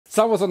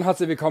Servus und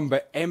herzlich willkommen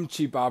bei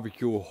MG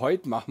Barbecue.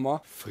 Heute machen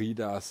wir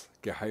Fridas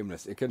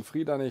Geheimnis. Ihr kennt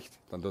Frida nicht,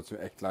 dann tut es mir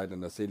echt leid, in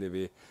der Seele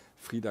weh.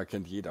 Frida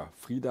kennt jeder.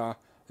 Frida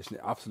ist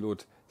eine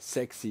absolut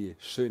sexy,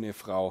 schöne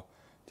Frau,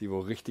 die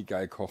wo richtig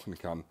geil kochen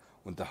kann.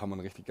 Und da haben wir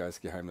ein richtig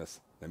geiles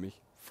Geheimnis, nämlich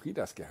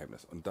Fridas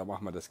Geheimnis. Und da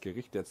machen wir das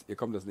Gericht jetzt. Ihr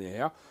kommt das näher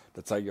her,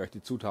 da zeige ich euch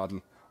die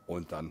Zutaten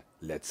und dann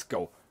let's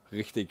go.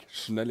 Richtig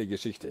schnelle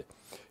Geschichte.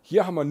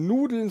 Hier haben wir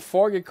Nudeln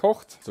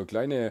vorgekocht, so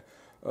kleine,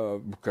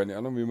 keine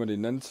Ahnung wie man die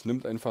nennt,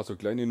 nimmt einfach so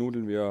kleine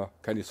Nudeln, wie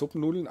keine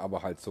Suppennudeln,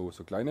 aber halt so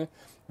kleine.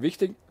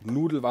 Wichtig,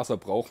 Nudelwasser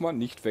braucht man,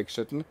 nicht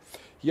wegschütten.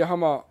 Hier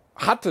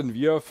hatten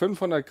wir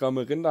 500 Gramm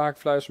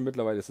Rinderhackfleisch,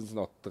 mittlerweile sind es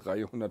noch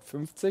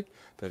 350,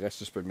 der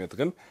Rest ist bei mir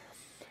drin.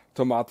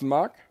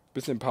 Tomatenmark,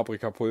 bisschen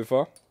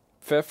Paprikapulver,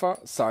 Pfeffer,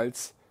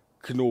 Salz,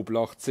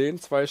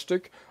 Knoblauchzehen, 2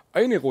 Stück,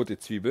 eine rote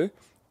Zwiebel,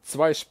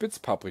 2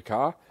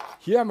 Spitzpaprika,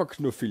 hier haben wir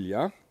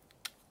Knuffilia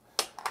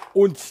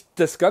und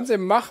das Ganze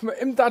machen wir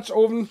im Dutch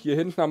Oven. Hier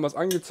hinten haben wir es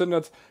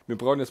angezündet. Wir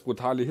brauchen jetzt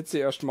brutale Hitze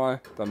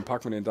erstmal, dann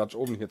packen wir den Dutch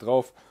Oven hier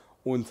drauf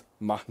und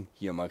machen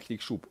hier mal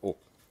richtig Schub. Oh,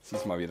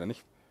 siehst mal wieder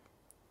nicht.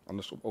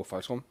 Andersrum, oh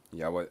falsch rum.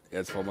 Jawohl,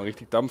 jetzt brauchen wir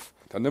richtig Dampf.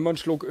 Dann nehmen wir einen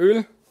Schluck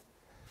Öl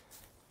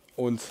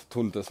und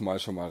tun das mal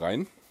schon mal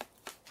rein.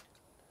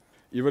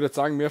 Ich würde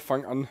sagen, wir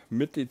fangen an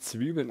mit den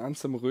Zwiebeln an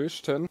zum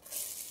Rösten.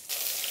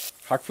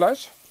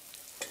 Hackfleisch.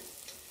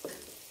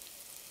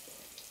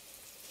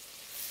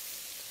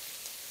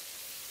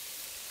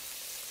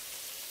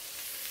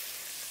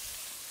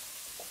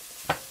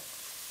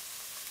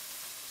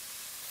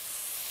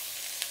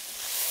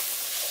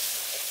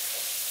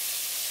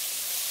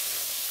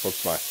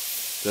 Guckt mal,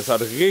 das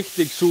hat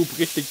richtig Schub,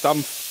 richtig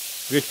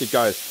Dampf, richtig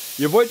geil.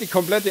 Ihr wollt die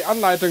komplette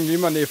Anleitung, wie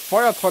man eine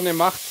Feuertonne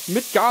macht,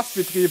 mit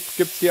Gasbetrieb,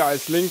 gibt es hier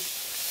als Link.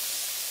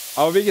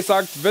 Aber wie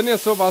gesagt, wenn ihr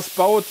sowas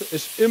baut,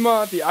 ist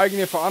immer die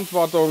eigene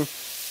Verantwortung.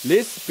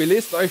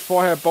 Belest euch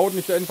vorher, baut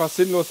nicht einfach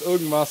sinnlos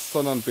irgendwas,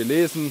 sondern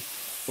belesen.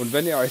 Und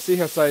wenn ihr euch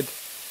sicher seid,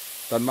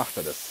 dann macht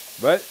ihr das.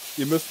 Weil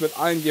ihr müsst mit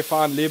allen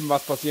Gefahren leben,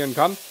 was passieren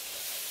kann.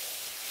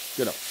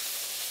 Genau.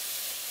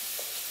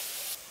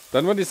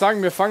 Dann würde ich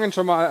sagen, wir fangen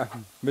schon mal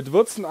mit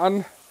Würzen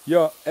an.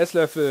 Hier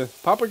Esslöffel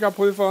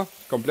Paprikapulver,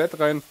 komplett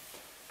rein.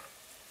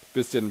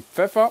 Bisschen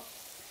Pfeffer.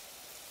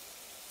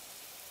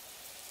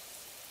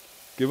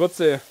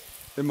 Gewürze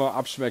immer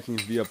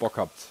abschmecken, wie ihr Bock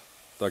habt.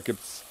 Da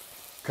gibt es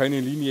keine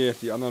Linie.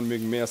 Die anderen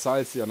mögen mehr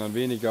Salz, die anderen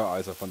weniger.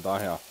 Also von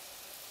daher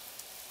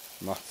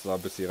macht es da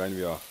ein bisschen rein,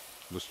 wie ihr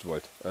Lust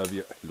wollt.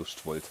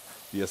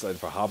 Wie ihr es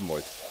einfach haben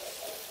wollt.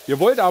 Ihr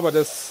wollt aber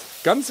das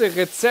ganze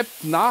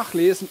Rezept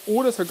nachlesen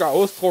oder sogar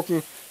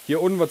ausdrucken. Hier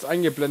unten wird es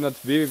eingeblendet,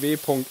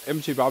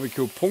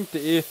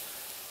 www.mgbarbecue.de.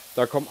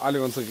 Da kommen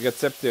alle unsere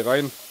Rezepte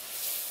rein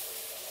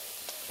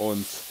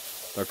und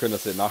da könnt ihr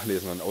sie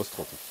nachlesen und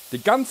ausdrucken. Die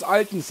ganz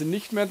alten sind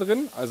nicht mehr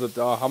drin, also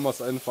da haben wir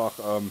es einfach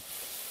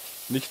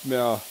nicht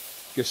mehr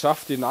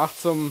geschafft, die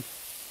nachzuholen.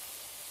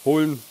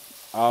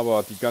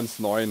 Aber die ganz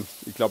neuen,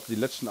 ich glaube die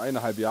letzten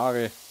 1,5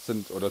 Jahre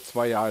sind oder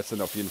 2 Jahre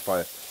sind auf jeden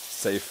Fall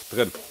safe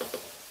drin.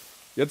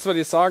 Jetzt würde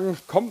ich sagen,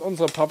 kommt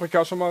unsere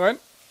Paprika schon mal rein.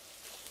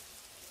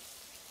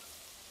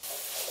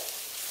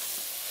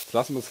 Jetzt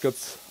lassen wir es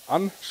kurz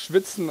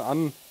anschwitzen,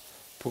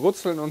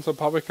 anbrutzeln, unsere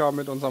Paprika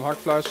mit unserem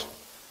Hackfleisch.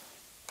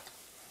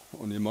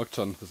 Und ihr merkt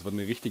schon, das wird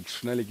eine richtig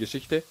schnelle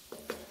Geschichte.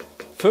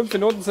 5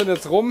 Minuten sind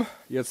jetzt rum.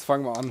 Jetzt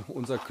fangen wir an,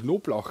 unser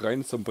Knoblauch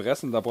rein zum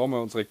Pressen. Da brauchen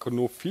wir unsere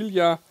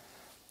Knuffilia.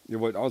 Ihr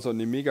wollt auch so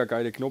eine mega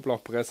geile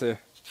Knoblauchpresse,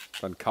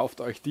 dann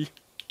kauft euch die.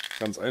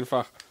 Ganz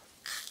einfach.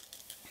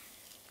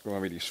 Guck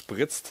mal, wie die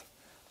spritzt.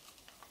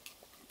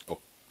 Oh.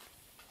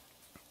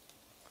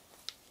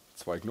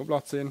 2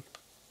 Knoblauchzehen.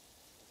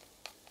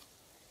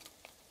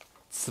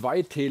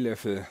 2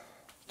 Teelöffel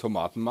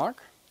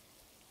Tomatenmark.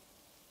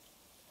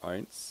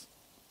 1,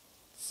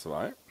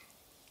 2.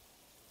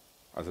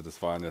 Also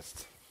das waren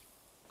jetzt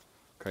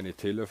keine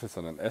Teelöffel,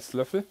 sondern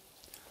Esslöffel.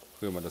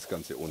 Rühren wir das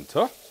Ganze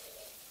unter.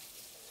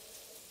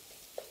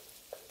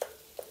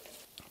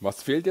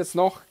 Was fehlt jetzt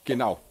noch?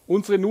 Genau,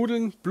 unsere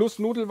Nudeln plus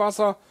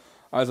Nudelwasser.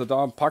 Also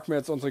da packen wir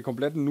jetzt unsere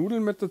kompletten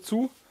Nudeln mit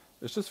dazu.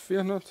 Ist das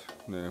 400?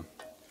 Ne.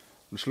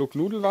 Ein Schluck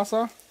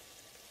Nudelwasser.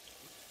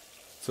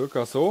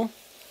 Circa so.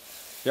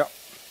 Ja,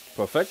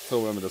 perfekt,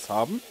 so wenn wir das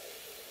haben.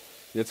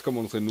 Jetzt kommen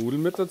unsere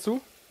Nudeln mit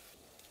dazu.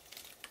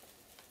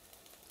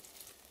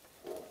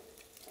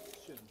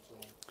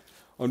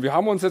 Und wir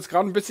haben uns jetzt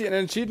gerade ein bisschen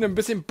entschieden, ein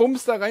bisschen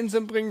Bums da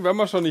reinzubringen. Wenn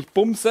wir schon nicht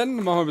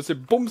bumsen, machen wir ein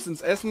bisschen Bums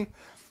ins Essen.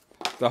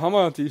 Da haben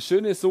wir die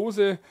schöne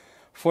Soße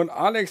von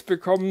Alex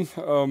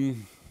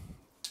bekommen.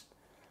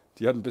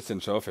 Die hat ein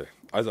bisschen Schärfe.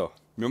 Also,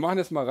 wir machen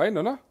jetzt mal rein,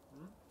 oder?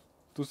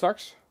 Du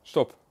sagst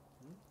Stopp.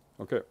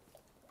 Okay.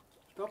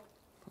 Stopp.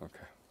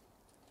 Okay.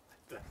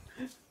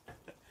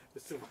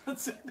 Bist du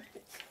wahnsinnig?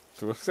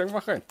 Du hast gesagt,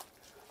 mach rein.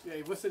 Ja,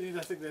 ich wusste nicht,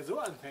 dass du gleich so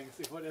anfängst.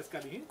 Ich wollte erst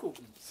gar nicht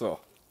hingucken. So.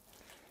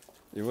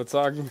 Ich würde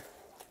sagen,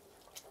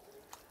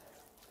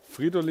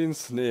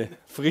 Fridas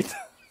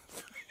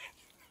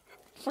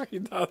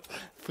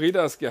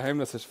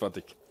Geheimnis ist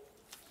fertig.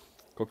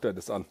 Guckt euch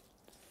das an.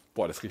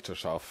 Boah, das riecht schon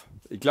scharf.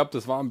 Ich glaube,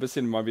 das war ein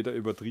bisschen mal wieder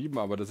übertrieben,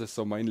 aber das ist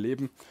so mein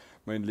Leben.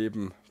 Mein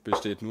Leben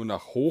besteht nur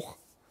nach hoch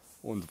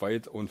und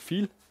weit und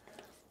viel.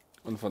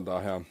 Und von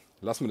daher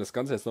lassen wir das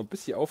Ganze jetzt noch ein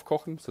bisschen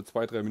aufkochen, so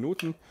 2-3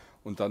 Minuten.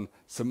 Und dann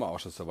sind wir auch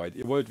schon soweit.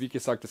 Ihr wollt, wie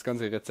gesagt, das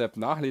ganze Rezept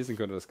nachlesen,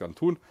 könnt ihr das gerne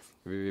tun.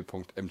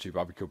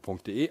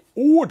 www.mgbarbecue.de.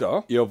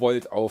 Oder ihr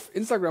wollt auf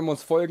Instagram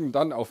uns folgen,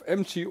 dann auf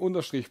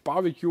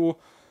mg-barbecue.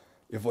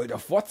 Ihr wollt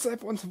auf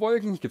WhatsApp uns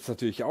folgen, gibt es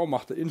natürlich auch,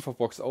 macht der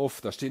Infobox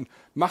auf,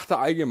 macht da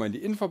allgemein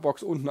die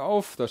Infobox unten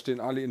auf, da stehen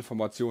alle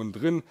Informationen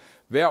drin.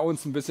 Wer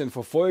uns ein bisschen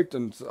verfolgt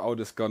und auch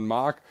das gern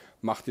mag,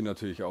 macht die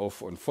natürlich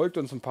auf und folgt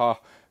uns ein paar.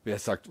 Wer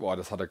sagt, boah,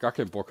 das hat er gar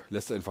keinen Bock,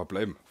 lässt er einfach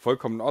bleiben.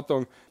 Vollkommen in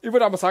Ordnung. Ich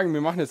würde aber sagen,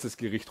 wir machen jetzt das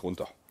Gericht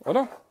runter,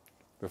 oder?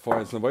 Bevor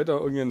wir jetzt noch weiter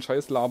irgendeinen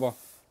Scheiß laber.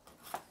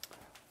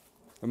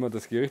 Wenn wir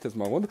das Gericht jetzt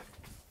mal runter.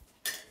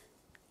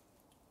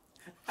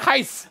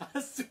 Heiß!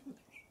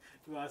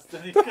 Du hast da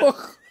nicht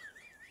Doch!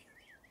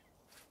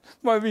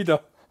 Mal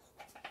wieder.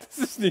 Das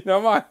ist nicht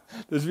normal.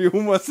 Das ist wie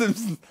Homer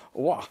Simpson.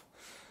 Oh.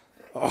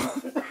 Oh.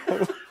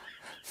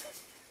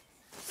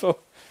 So.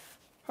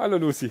 Hallo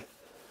Lucy.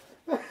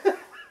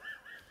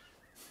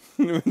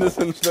 Nimm das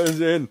dann schnell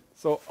hier hin.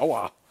 So,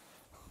 aua.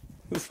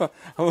 Das war,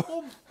 aber,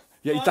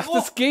 ja, ich dachte,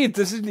 das geht.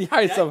 Das ist nicht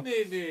heiß. Ja, Aber,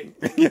 nee.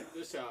 Ja.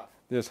 Das ist ja.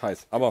 Der ist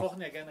heiß. Wir Aber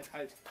kochen ja gerne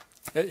kalt.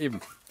 ja, eben.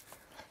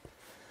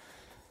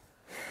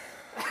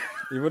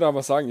 Ich würde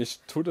aber sagen, ich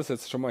tue das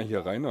jetzt schon mal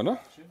hier rein, oder?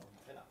 Schön auf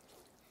den Teller.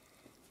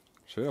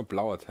 Schöner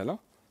blauer Teller.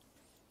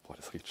 Boah,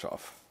 das riecht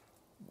scharf.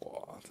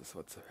 Boah, das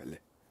wird zur Hölle.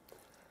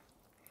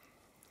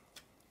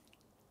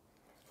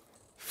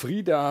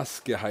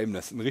 Fridas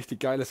Geheimnis. Ein richtig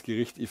geiles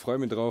Gericht. Ich freue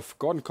mich drauf.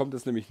 Gordon kommt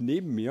jetzt nämlich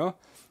neben mir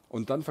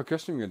und dann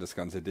verköstigen wir das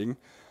ganze Ding.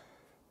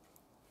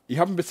 Ich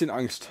habe ein bisschen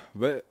Angst,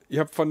 weil ich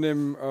habe von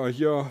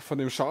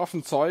dem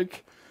scharfen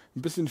Zeug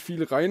ein bisschen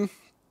viel rein.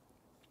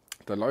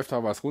 Da läuft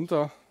da was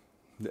runter.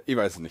 Ich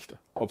weiß es nicht,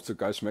 ob es so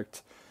geil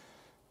schmeckt.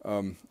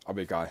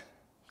 Aber egal.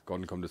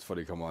 Gordon kommt jetzt vor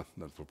die Kamera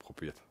und dann wird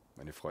probiert,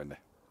 meine Freunde.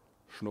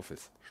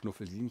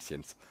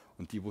 Schnuffelinchens.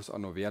 Und die, wo es auch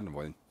noch werden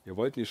wollen. Ihr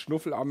wollt eine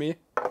Schnuffelarmee?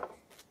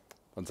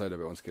 Dann seid ihr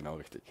bei uns genau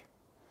richtig.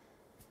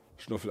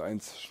 Schnuffel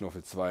 1,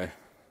 Schnuffel 2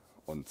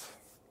 und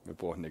wir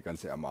brauchen eine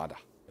ganze Armada.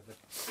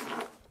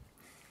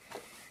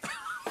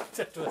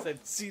 Du hast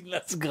einen ziehen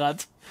lassen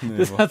gerade. Nee,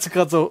 Das hat sie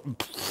gerade so.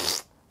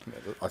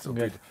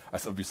 Ja,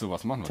 als ob ich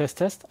sowas machen würde.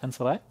 Test, 1,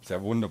 2, 3.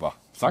 Sehr wunderbar.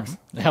 Sag's.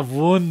 Ja,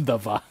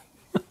 wunderbar.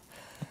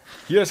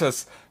 Hier ist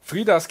es.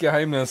 Fridas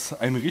Geheimnis.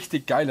 Ein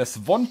richtig geiles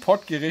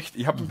One-Pot-Gericht.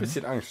 Ich habe ein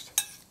bisschen Angst.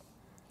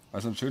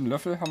 Also einen schönen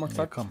Löffel, haben wir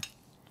gesagt. Ja, komm.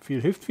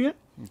 Viel hilft viel.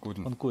 Einen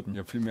guten. Und guten. Ich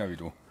habe viel mehr wie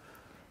du.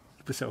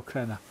 Du bist ja auch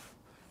kleiner.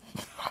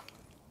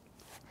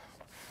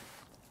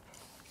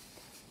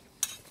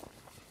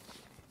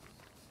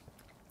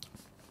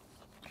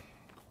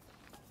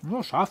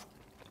 Ja, scharf.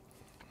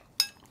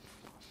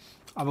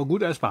 Aber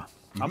gut essbar.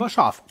 Aber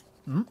scharf.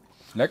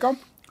 Lecker.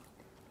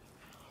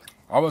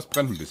 Aber es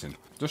brennt ein bisschen.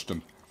 Das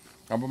stimmt.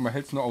 Aber man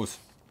hält es nur aus.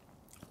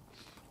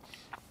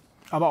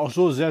 Aber auch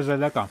so sehr, sehr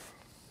lecker.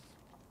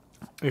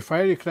 Ich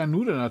feiere die kleinen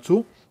Nudeln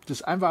dazu.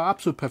 Das ist einfach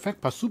absolut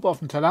perfekt. Passt super auf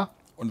den Teller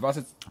Und was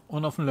jetzt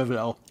und auf den Level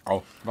auch.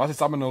 Was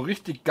jetzt aber noch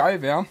richtig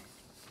geil wäre,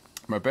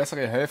 meine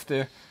bessere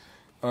Hälfte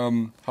hat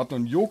noch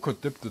einen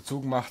Joghurt-Dip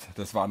dazu gemacht.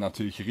 Das war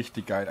natürlich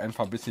richtig geil.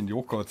 Einfach ein bisschen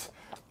Joghurt.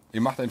 Ihr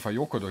macht einfach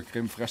Joghurt oder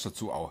Creme fraiche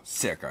dazu auch.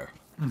 Sehr geil.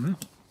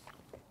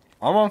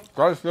 Aber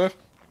geiles Geld.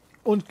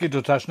 Und geht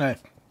total schnell.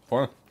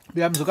 Voll.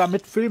 Wir haben sogar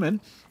mit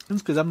Filmen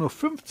insgesamt nur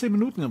 15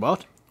 Minuten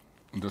gebraucht.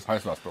 Und das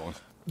heißt was bei uns.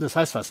 Das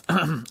heißt was.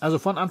 Also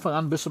von Anfang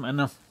an bis zum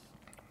Ende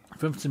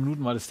 15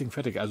 Minuten war das Ding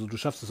fertig. Also du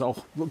schaffst es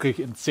auch wirklich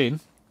in 10.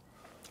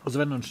 Also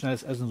wenn du ein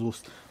schnelles Essen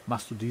suchst,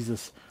 machst du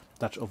dieses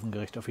Dutch Oven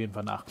Gericht auf jeden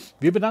Fall nach.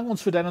 Wir bedanken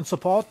uns für deinen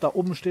Support. Da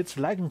oben steht's.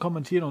 Liken,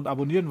 kommentieren und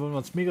abonnieren. Würden wir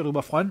uns mega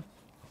drüber freuen.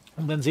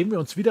 Und dann sehen wir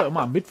uns wieder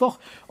immer am Mittwoch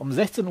um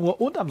 16 Uhr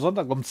und am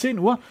Sonntag um 10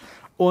 Uhr.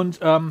 Und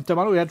der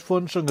Manuel hat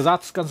vorhin schon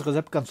gesagt, das ganze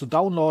Rezept kannst du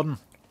downloaden.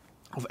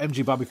 Auf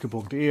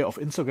mgbarbecue.de, auf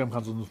Instagram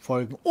kannst du uns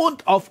folgen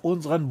und auf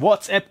unseren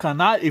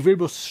WhatsApp-Kanal. Ich will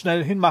bloß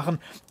schnell hinmachen,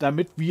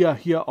 damit wir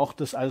hier auch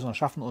das alles noch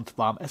schaffen und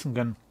warm essen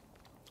können.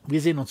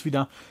 Wir sehen uns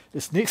wieder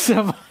das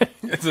nächste Mal,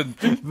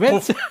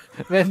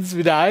 wenn es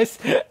wieder heißt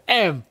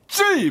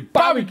MG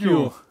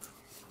Barbecue.